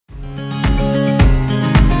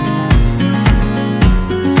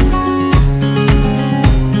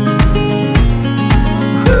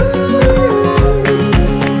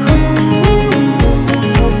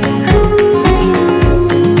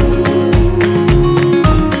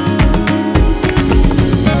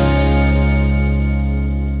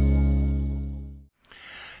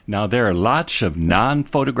Now, there are lots of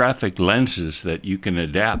non-photographic lenses that you can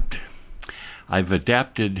adapt. I've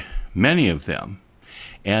adapted many of them,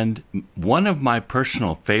 and one of my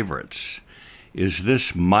personal favorites is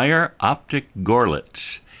this Meyer-Optik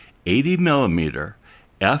Gorlitz 80mm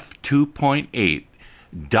f2.8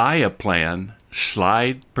 Diaplan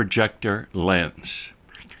slide projector lens.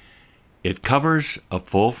 It covers a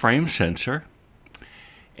full-frame sensor,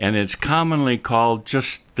 and it's commonly called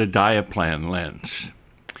just the Diaplan lens.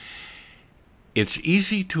 It's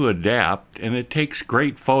easy to adapt, and it takes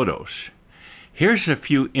great photos. Here's a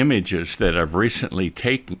few images that I've recently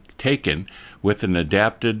taken with an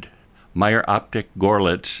adapted Meyer-Optik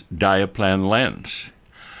Gorlitz Diaplan lens.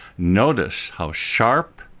 Notice how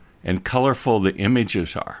sharp and colorful the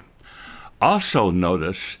images are. Also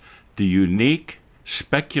notice the unique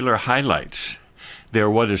specular highlights. They're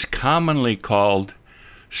what is commonly called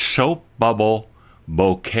soap bubble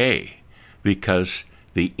bokeh because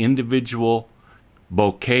the individual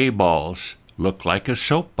bokeh balls look like a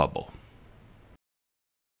soap bubble.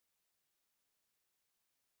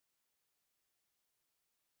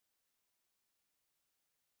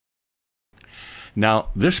 Now,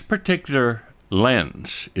 this particular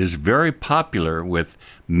lens is very popular with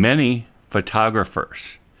many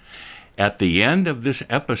photographers. At the end of this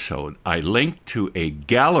episode, I linked to a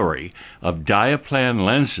gallery of Diaplan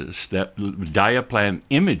lenses, Diaplan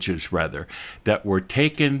images rather, that were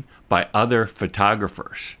taken by other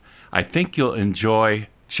photographers. I think you'll enjoy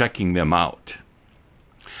checking them out.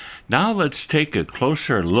 Now let's take a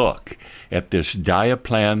closer look at this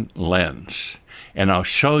Diaplan lens, and I'll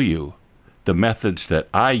show you the methods that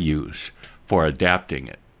I use for adapting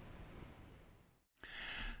it.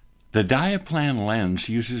 The Diaplan lens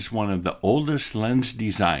uses one of the oldest lens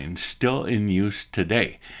designs still in use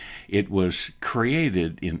today. It was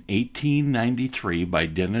created in 1893 by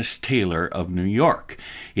Dennis Taylor of New York.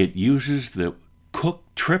 It uses the Cooke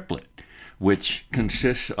triplet, which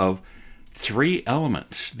consists of 3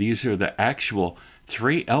 elements. These are the actual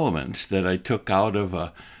 3 elements that I took out of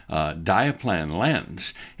a Diaplan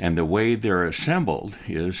lens, and the way they're assembled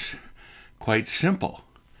is quite simple.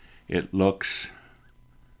 It looks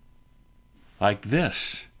like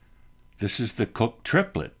this. This is the Cooke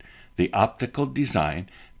triplet, the optical design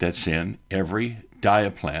that's in every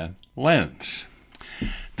Diaplan lens.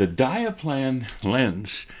 The Diaplan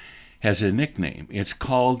lens has a nickname. It's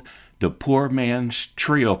called the poor man's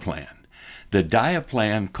Trioplan. The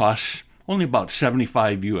Diaplan costs only about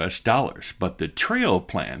 $75 US, but the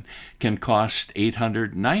Trioplan can cost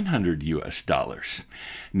 $800, $900 US.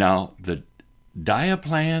 Now, the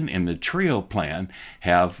Diaplan and the Trioplan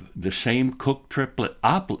have the same Cooke triplet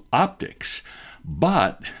optics,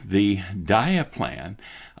 but the Diaplan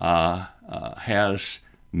has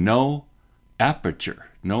no aperture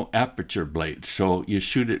blades, so you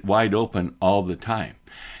shoot it wide open all the time.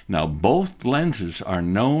 Now, both lenses are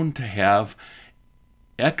known to have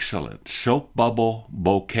excellent soap bubble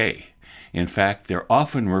bokeh. In fact, they're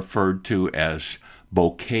often referred to as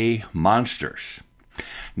bokeh monsters.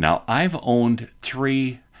 Now, I've owned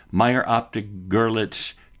 3 Meyer-Optik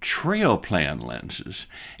Gorlitz Trioplan lenses,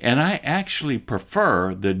 and I actually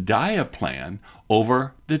prefer the Diaplan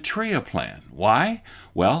over the Trioplan. Why?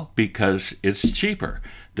 Well, because it's cheaper.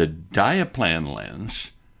 The Diaplan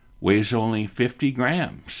lens weighs only 50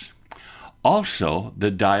 grams. Also, the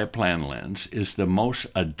Diaplan lens is the most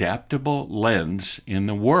adaptable lens in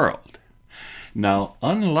the world. Now,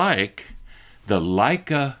 unlike the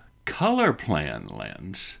Leica Colorplan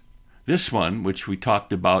lens, this one, which we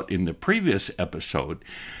talked about in the previous episode,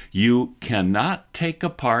 you cannot take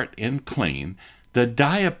apart and clean the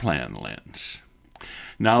Diaplan lens.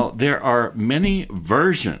 Now, there are many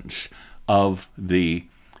versions of the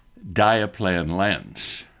Diaplan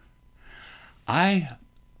lens. I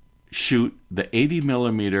shoot the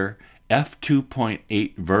 80mm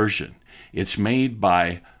f2.8 version. It's made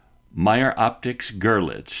by Meyer-Optik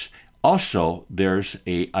Gorlitz. Also, there's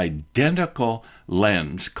an identical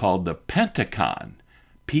lens called the Pentacon,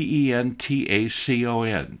 Pentacon,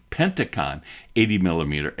 Pentacon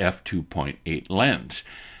 80mm f2.8 lens.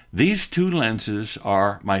 These 2 lenses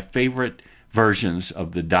are my favorite versions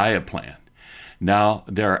of the Diaplan. Now,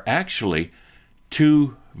 there are actually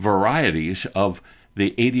 2 varieties of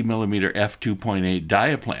the 80mm f2.8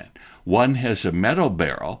 Diaplan. One has a metal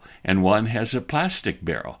barrel and one has a plastic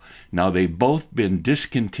barrel. Now, they've both been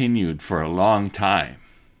discontinued for a long time.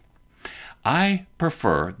 I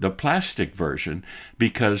prefer the plastic version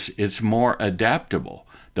because it's more adaptable.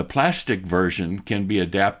 The plastic version can be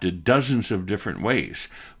adapted dozens of different ways,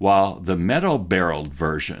 while the metal-barreled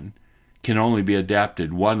version can only be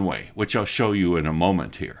adapted one way, which I'll show you in a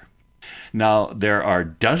moment here. Now, there are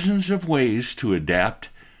dozens of ways to adapt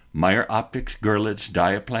Meyer-Optik Gorlitz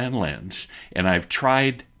Diaplan lens, and I've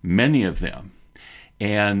tried many of them.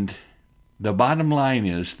 And the bottom line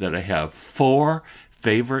is that I have 4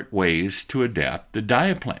 favorite ways to adapt the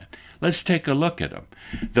Diaplan. Let's take a look at them.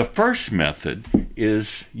 The first method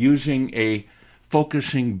is using a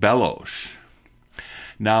focusing bellows.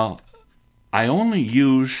 Now, I only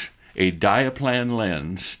use a Diaplan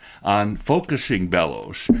lens on focusing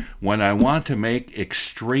bellows when I want to make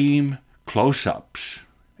extreme close-ups.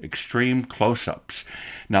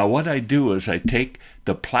 Now, what I do is I take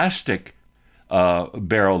the plastic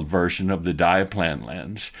barreled version of the Diaplan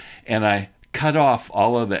lens and I cut off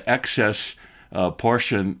all of the excess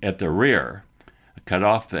portion at the rear, cut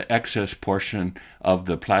off the excess portion of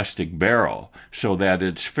the plastic barrel so that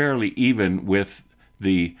it's fairly even with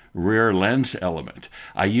the rear lens element.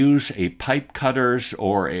 I use a pipe cutters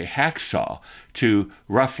or a hacksaw to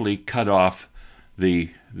roughly cut off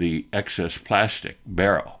the excess plastic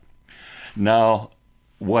barrel. Now,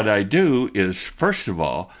 what I do is, first of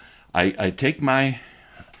all, I take my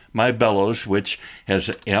bellows, which has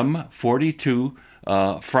an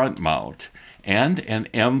M42 front mount and an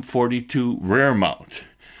M42 rear mount.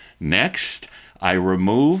 Next, I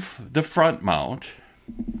remove the front mount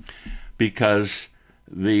because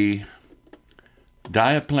the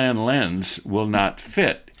Diaplan lens will not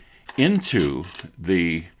fit into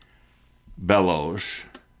the bellows.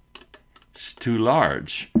 It's too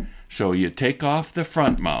large. So you take off the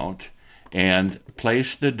front mount and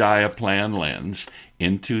place the Diaplan lens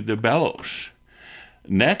into the bellows.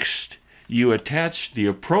 Next, you attach the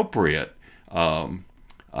appropriate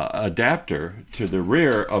adapter to the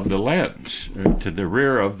rear of the lens, to the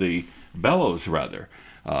rear of the bellows rather.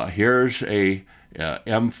 Here's a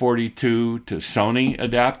M42 to Sony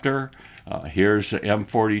adapter. Here's a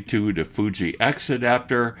M42 to Fuji X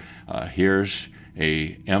adapter. Here's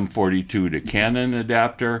a M42 to Canon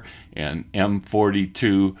adapter, an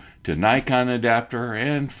M42 to Nikon adapter,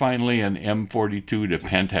 and finally an M42 to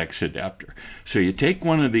Pentax adapter. So you take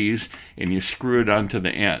one of these and you screw it onto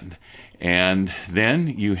the end, and then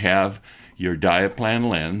you have your Diaplan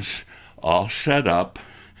lens all set up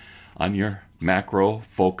on your macro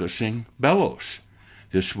focusing bellows.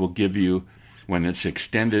 This will give you, when it's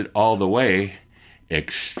extended all the way,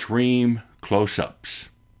 extreme close-ups.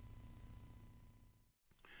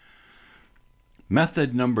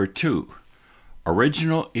 Method number 2,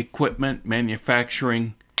 original equipment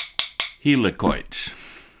manufacturing helicoids.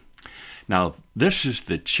 Now, this is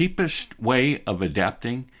the cheapest way of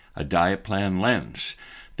adapting a Diaplan lens.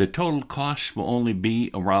 The total cost will only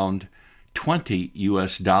be around $20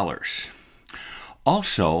 US.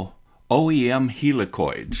 Also, OEM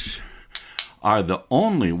helicoids are the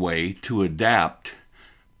only way to adapt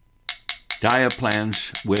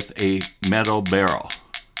Diaplans with a metal barrel.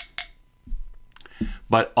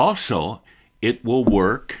 But also, it will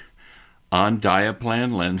work on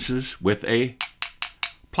Diaplan lenses with a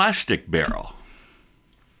plastic barrel.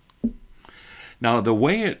 Now, the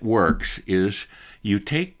way it works is you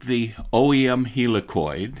take the OEM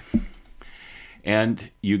helicoid and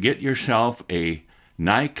you get yourself a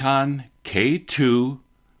Nikon K2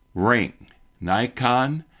 ring.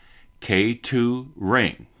 Nikon K2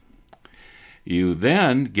 ring. You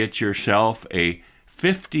then get yourself a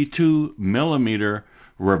 52 millimeter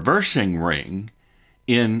reversing ring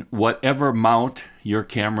in whatever mount your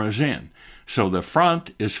camera's in. So the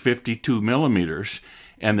front is 52 millimeters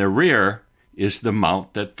and the rear is the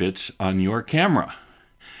mount that fits on your camera.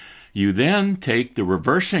 You then take the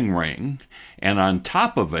reversing ring and on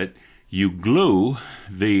top of it you glue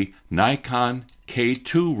the Nikon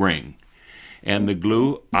K2 ring. And the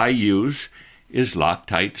glue I use is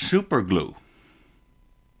Loctite super glue.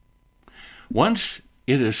 Once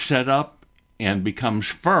it is set up and becomes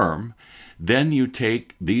firm, then you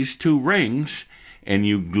take these 2 rings and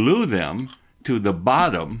you glue them to the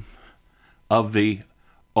bottom of the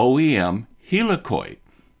OEM helicoid.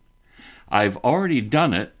 I've already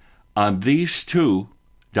done it on these 2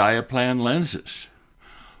 Diaplan lenses.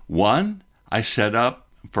 One I set up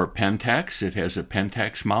for Pentax, it has a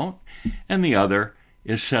Pentax mount, and the other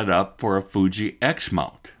is set up for a Fuji X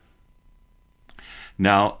mount.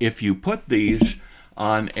 Now, if you put these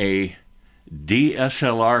on a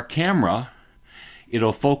DSLR camera,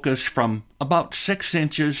 it'll focus from about 6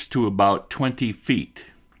 inches to about 20 feet.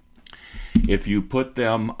 If you put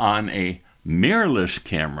them on a mirrorless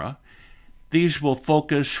camera, these will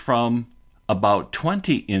focus from about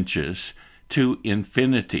 20 inches to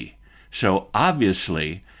infinity. So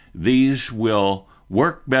obviously, these will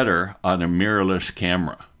work better on a mirrorless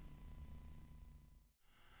camera.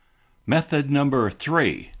 Method number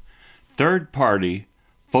 3, third-party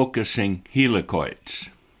focusing helicoids.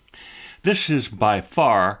 This is by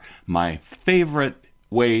far my favorite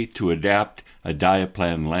way to adapt a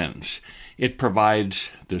Diaplan lens. It provides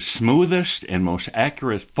the smoothest and most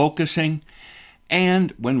accurate focusing,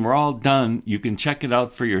 and when we're all done, you can check it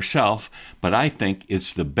out for yourself, but I think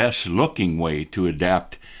it's the best looking way to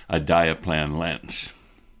adapt a Diaplan lens.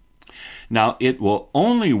 Now, it will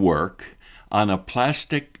only work on a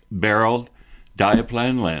plastic barreled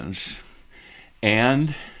Diaplan lens,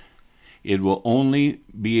 and it will only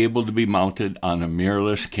be able to be mounted on a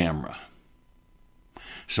mirrorless camera.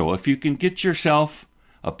 So if you can get yourself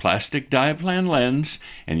a plastic Diaplan lens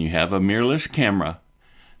and you have a mirrorless camera,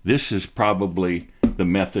 this is probably the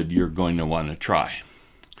method you're going to want to try.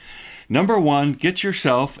 Number one, get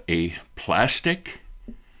yourself a plastic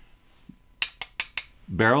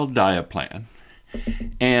barreled Diaplan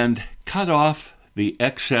and cut off the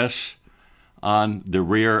excess on the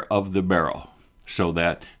rear of the barrel so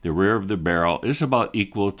that the rear of the barrel is about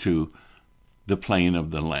equal to the plane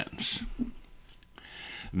of the lens.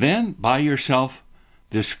 Then buy yourself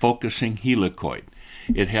this focusing helicoid.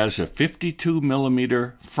 It has a 52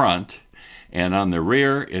 millimeter front, and on the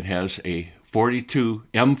rear it has a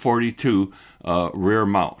M42 rear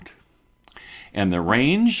mount. And the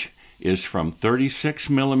range is from 36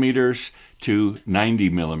 millimeters to 90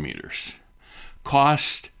 millimeters.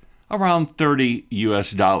 Cost around $30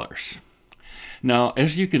 US. Now,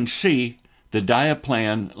 as you can see, the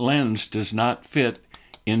Diaplan lens does not fit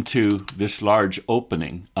into this large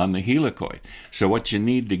opening on the helicoid. So what you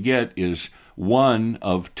need to get is one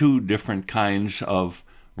of two different kinds of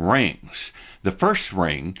rings. The first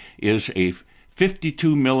ring is a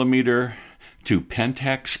 52 millimeter to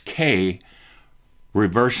Pentax K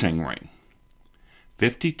reversing ring.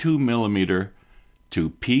 52 millimeter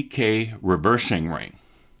to PK reversing ring.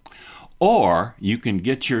 Or you can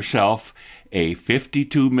get yourself a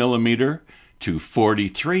 52 millimeter to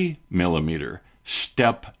 43 millimeter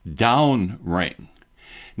step down ring.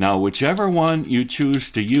 Now, whichever one you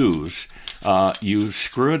choose to use, you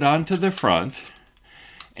screw it onto the front,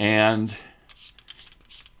 and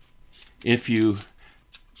if you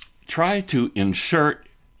try to insert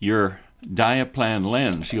your Diaplan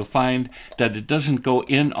lens, you'll find that it doesn't go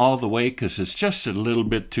in all the way because it's just a little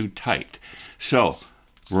bit too tight. So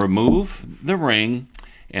remove the ring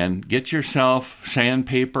and get yourself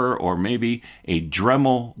sandpaper or maybe a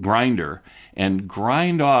Dremel grinder and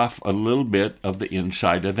grind off a little bit of the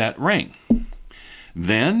inside of that ring.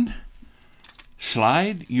 Then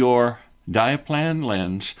slide your Diaplan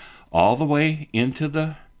lens all the way into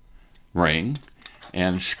the ring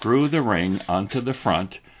and screw the ring onto the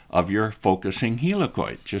front of your focusing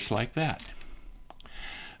helicoid, just like that.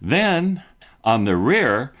 Then on the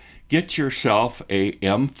rear, get yourself a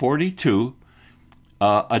M42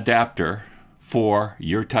 adapter for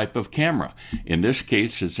your type of camera. In this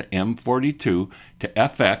case, it's an M42 to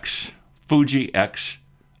FX Fuji X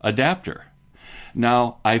adapter.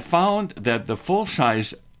 Now, I found that the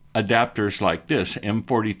full-size adapters like this,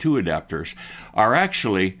 M42 adapters, are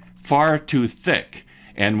actually far too thick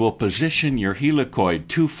and will position your helicoid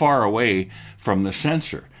too far away from the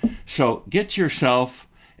sensor. So get yourself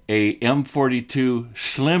a M42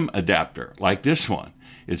 slim adapter like this one.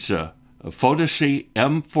 It's a Photosy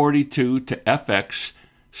M42 to FX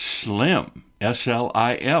Slim,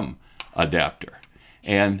 S-L-I-M adapter,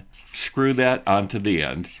 and screw that onto the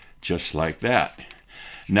end just like that.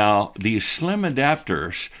 Now, these slim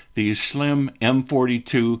adapters, these slim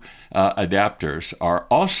M42 adapters are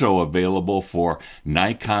also available for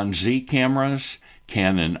Nikon Z cameras,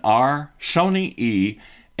 Canon R, Sony E,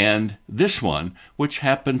 and this one, which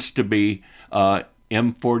happens to be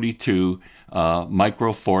M42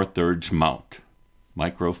 micro four thirds mount.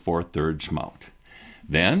 Micro four thirds mount.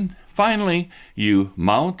 Then, finally, you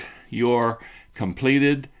mount your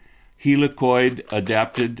completed helicoid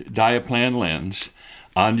adapted Diaplan lens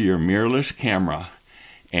onto your mirrorless camera,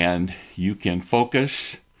 and you can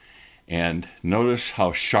focus and notice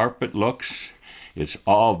how sharp it looks. It's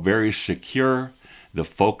all very secure. The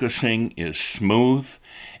focusing is smooth,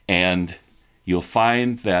 and you'll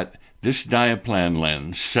find that this Diaplan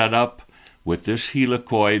lens set up with this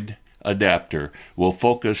helicoid adapter will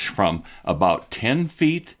focus from about 10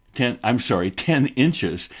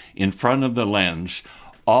 inches in front of the lens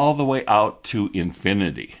all the way out to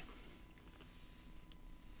infinity.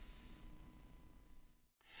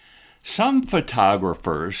 Some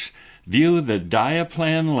photographers view the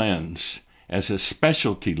Diaplan lens as a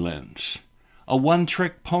specialty lens, a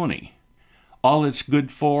one-trick pony. All it's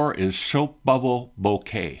good for is soap bubble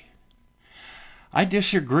bokeh. I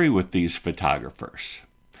disagree with these photographers.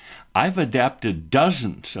 I've adapted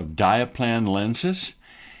dozens of Diaplan lenses,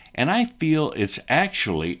 and I feel it's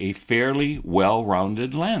actually a fairly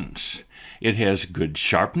well-rounded lens. It has good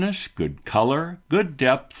sharpness, good color, good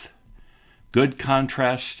depth, good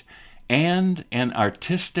contrast, and an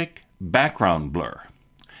artistic background blur.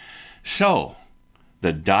 So,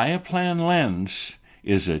 the Diaplan lens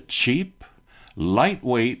is a cheap,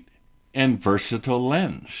 lightweight, and versatile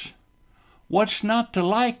lens. What's not to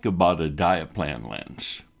like about a Diaplan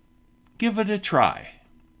lens? Give it a try.